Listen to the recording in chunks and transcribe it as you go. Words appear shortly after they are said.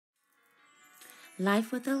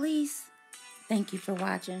Life with Elease. Thank you for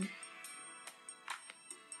watching.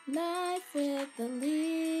 Life with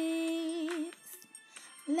Elease.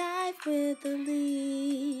 Life with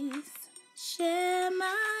Elease. Share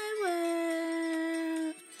my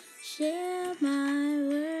world. Share my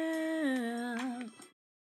world.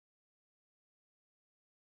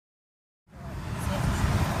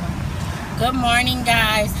 Good morning,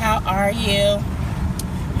 guys. How are you?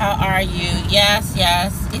 How are you? Yes,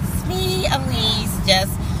 it's me, Elease,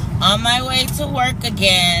 just on my way to work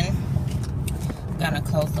again. I'm gonna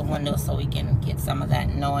close the window so we can get some of that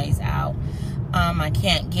noise out. I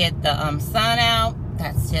can't get the sun out.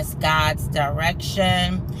 That's just God's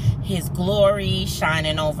direction, His glory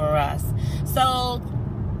shining over us. So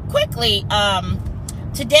quickly,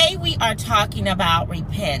 today we are talking about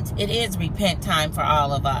repent. It is repent time for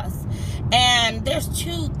all of us. And there's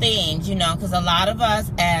two things, because a lot of us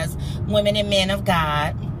as women and men of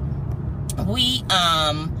God, we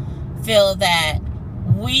feel that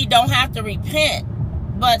we don't have to repent.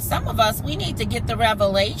 But some of us, we need to get the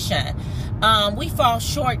revelation. We fall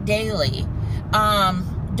short daily.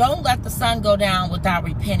 Don't let the sun go down without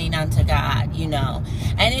repenting unto God,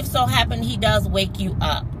 And if so happen He does wake you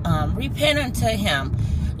up, repent unto Him.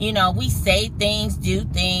 We say things, do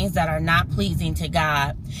things that are not pleasing to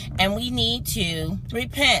God. And we need to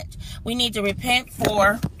repent. We need to repent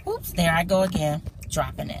for, oops, there I go again,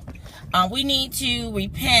 dropping it. We need to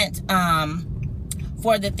repent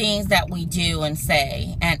for the things that we do and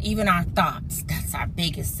say, and even our thoughts. That's our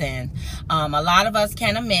biggest sin. A lot of us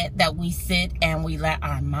can admit that we sit and we let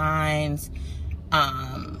our minds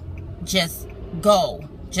just go,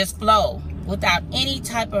 just flow without any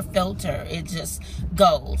type of filter. It just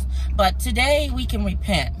goes. But today we can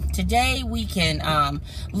repent. Today we can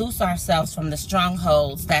loose ourselves from the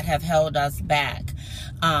strongholds that have held us back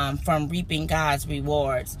from reaping God's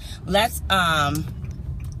rewards. Let's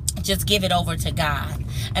just give it over to God.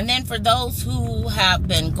 And then for those who have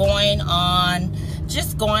been going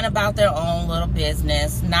about their own little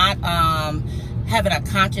business, not having a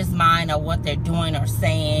conscious mind of what they're doing or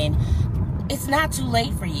saying, it's not too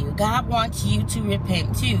late for you. God wants you to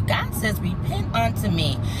repent too. God says, repent unto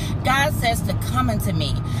me. God says to come unto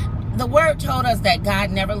me. The word told us that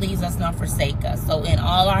God never leaves us nor forsake us. So in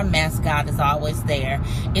all our mess, God is always there.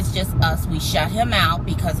 It's just us. We shut Him out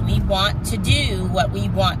because we want to do what we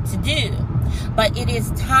want to do. But it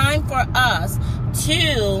is time for us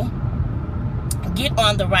to get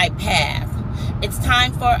on the right path. It's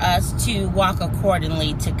time for us to walk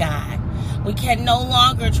accordingly to God. We can no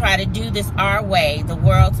longer try to do this our way, the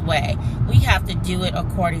world's way. We have to do it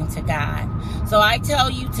according to God. So I tell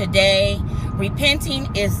you today,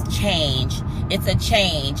 repenting is change. It's a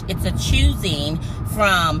change. It's a choosing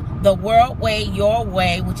from the world way, your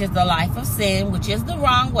way, which is the life of sin, which is the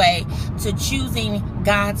wrong way, to choosing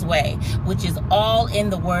God's way, which is all in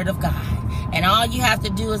the Word of God. And all you have to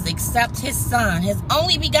do is accept His Son, His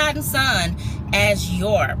only begotten Son, as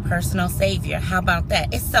your personal Savior. How about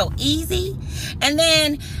that? It's so easy. And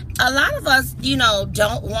then a lot of us,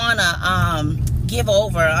 don't want to give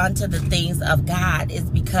over unto the things of God is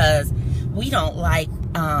because we don't like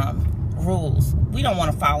rules. We don't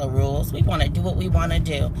want to follow rules. We want to do what we want to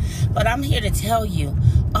do. But I'm here to tell you,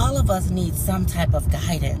 all of us need some type of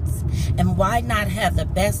guidance. And why not have the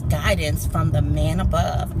best guidance from the man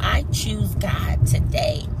above? I choose God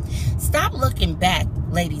today. Stop looking back,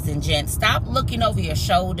 ladies and gents. Stop looking over your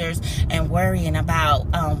shoulders and worrying about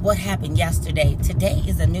what happened yesterday. Today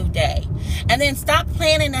is a new day. And then stop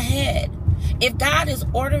planning ahead. If God is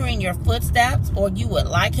ordering your footsteps, or you would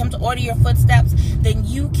like Him to order your footsteps, then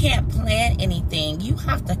you can't plan anything. You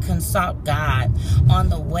have to consult God on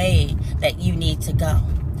the way that you need to go.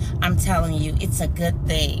 I'm telling you, it's a good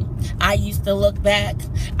thing. I used to look back.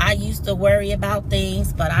 I used to worry about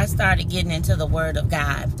things, but I started getting into the Word of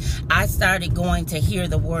God. I started going to hear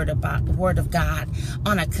the Word of God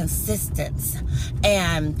on a consistency.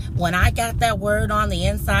 And when I got that Word on the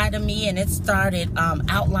inside of me and it started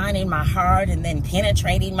outlining my heart and then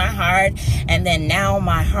penetrating my heart, and then now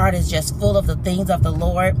my heart is just full of the things of the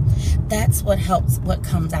Lord, that's what helps what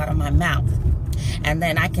comes out of my mouth. And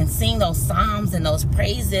then I can sing those psalms and those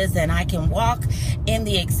praises, and I can walk in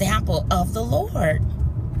the example of the Lord.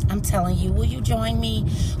 I'm telling you, will you join me?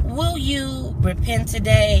 Will you repent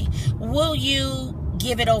today? Will you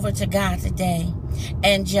give it over to God today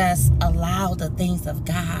and just allow the things of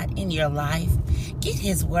God in your life? Get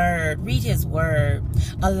His Word, read His Word,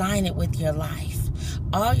 align it with your life.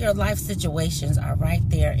 All your life situations are right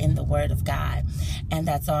there in the Word of God. And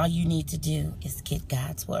that's all you need to do is get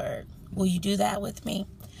God's Word. Will you do that with me?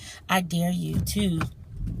 I dare you to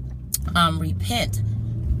repent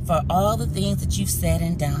for all the things that you've said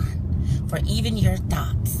and done, for even your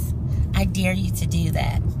thoughts. I dare you to do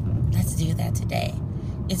that. Let's do that today.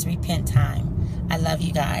 It's repent time. I love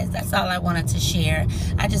you guys. That's all I wanted to share.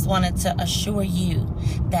 I just wanted to assure you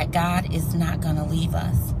that God is not going to leave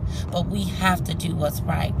us. But we have to do what's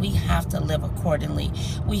right. We have to live accordingly.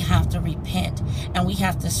 We have to repent. And we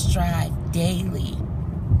have to strive daily.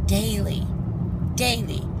 Daily.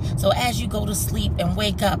 Daily. So as you go to sleep and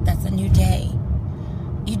wake up, that's a new day.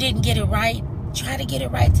 You didn't get it right? Try to get it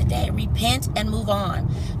right today. Repent and move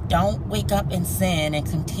on. Don't wake up in sin and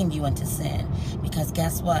continue into sin. Because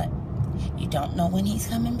guess what? You don't know when he's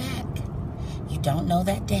coming back. You don't know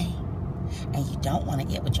that day. And you don't want to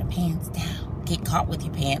get with your pants down. Get caught with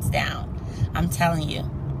your pants down. I'm telling you,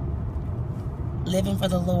 living for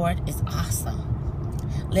the Lord is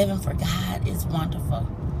awesome. Living for God is wonderful.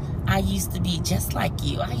 I used to be just like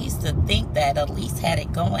you. I used to think that Elease had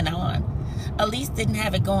it going on. Elease didn't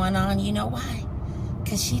have it going on. You know why?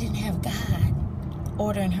 Because she didn't have God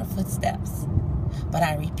ordering her footsteps. But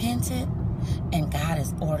I repented, and God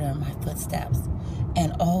is ordering my footsteps.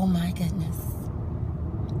 And oh my goodness,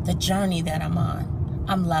 the journey that I'm on,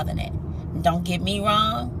 I'm loving it. And don't get me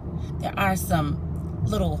wrong, there are some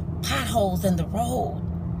little potholes in the road.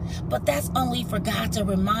 But that's only for God to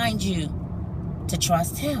remind you to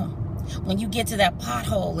trust him. When you get to that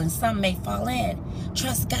pothole and some may fall in,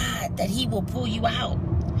 trust God that he will pull you out.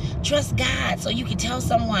 Trust God so you can tell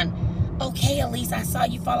someone, okay, Elease, I saw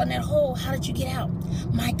you fall in that hole. How did you get out?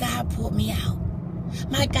 My God pulled me out.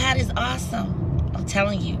 My God is awesome. I'm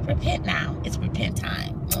telling you, repent now. It's repent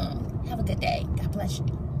time. Have a good day. God bless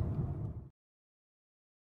you.